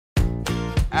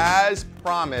As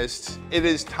promised, it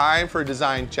is time for a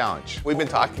design challenge. We've been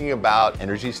talking about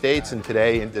energy states, and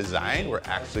today in design, we're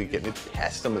actually getting to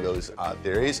test some of those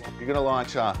theories. You're gonna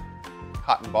launch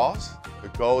cotton balls. The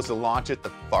goal is to launch it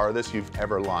the farthest you've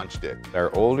ever launched it.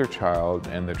 Our older child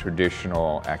in the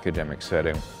traditional academic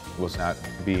setting was not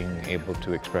being able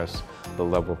to express the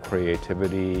level of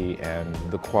creativity and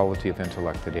the quality of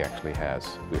intellect that he actually has.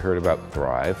 We heard about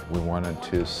Thrive. We wanted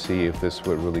to see if this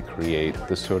would really create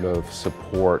the sort of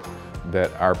support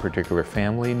that our particular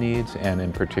family needs and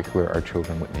in particular our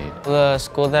children would need. The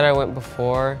school that I went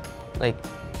before,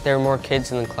 there were more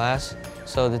kids in the class,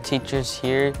 so the teachers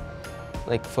here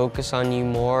focus on you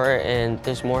more, and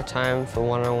there's more time for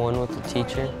one-on-one with the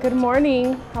teacher. Good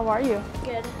morning, how are you?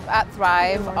 Good. At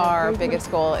Thrive, our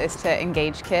biggest goal is to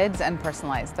engage kids and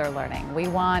personalize their learning. We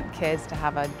want kids to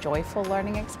have a joyful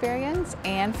learning experience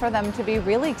and for them to be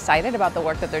really excited about the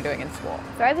work that they're doing in school.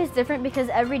 Thrive is different because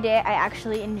every day I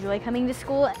actually enjoy coming to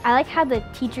school. I like how the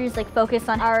teachers focus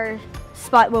on our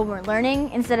spot where we're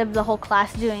learning instead of the whole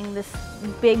class doing this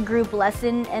big group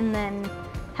lesson and then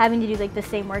having to do the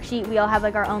same worksheet. We all have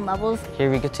our own levels.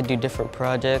 Here we get to do different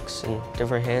projects and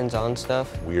different hands-on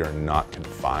stuff. We are not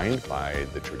confined by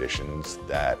the traditions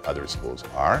that other schools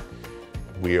are.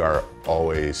 We are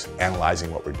always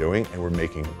analyzing what we're doing, and we're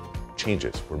making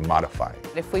changes, we're modifying.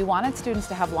 If we wanted students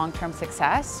to have long-term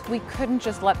success, we couldn't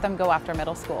just let them go after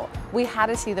middle school. We had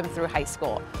to see them through high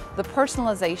school. The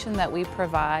personalization that we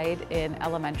provide in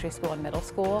elementary school and middle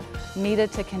school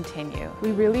needed to continue.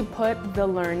 We really put the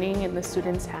learning in the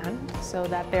students' hand so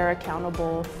that they're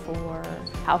accountable for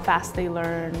how fast they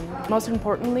learn. Most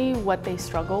importantly, what they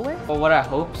struggle with. Well, what I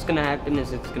hope is going to happen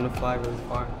is it's going to fly really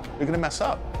far. You're gonna mess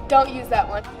up. Don't use that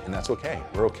one. And that's okay,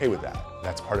 we're okay with that.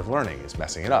 That's part of learning, is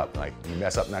messing it up. You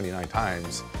mess up 99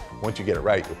 times, once you get it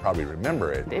right, you'll probably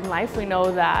remember it. In life, we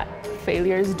know that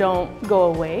failures don't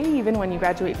go away even when you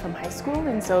graduate from high school.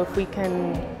 And so if we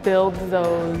can build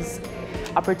those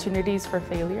opportunities for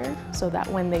failure so that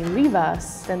when they leave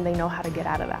us, then they know how to get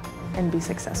out of that and be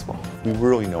successful. We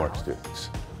really know our students.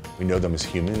 We know them as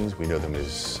humans, we know them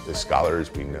as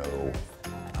scholars, we know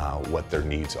what their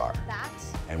needs are.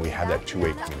 And we have that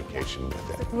two-way communication with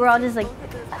it. We're all just a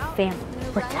family.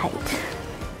 We're tight.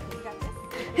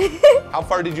 How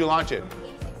far did you launch it?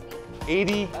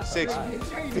 86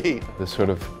 feet. The sort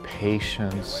of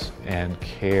patience and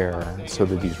care so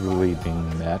that he's really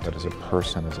being met as a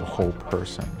person, as a whole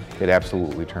person. It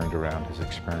absolutely turned around his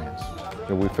experience.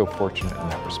 We feel fortunate in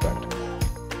that respect.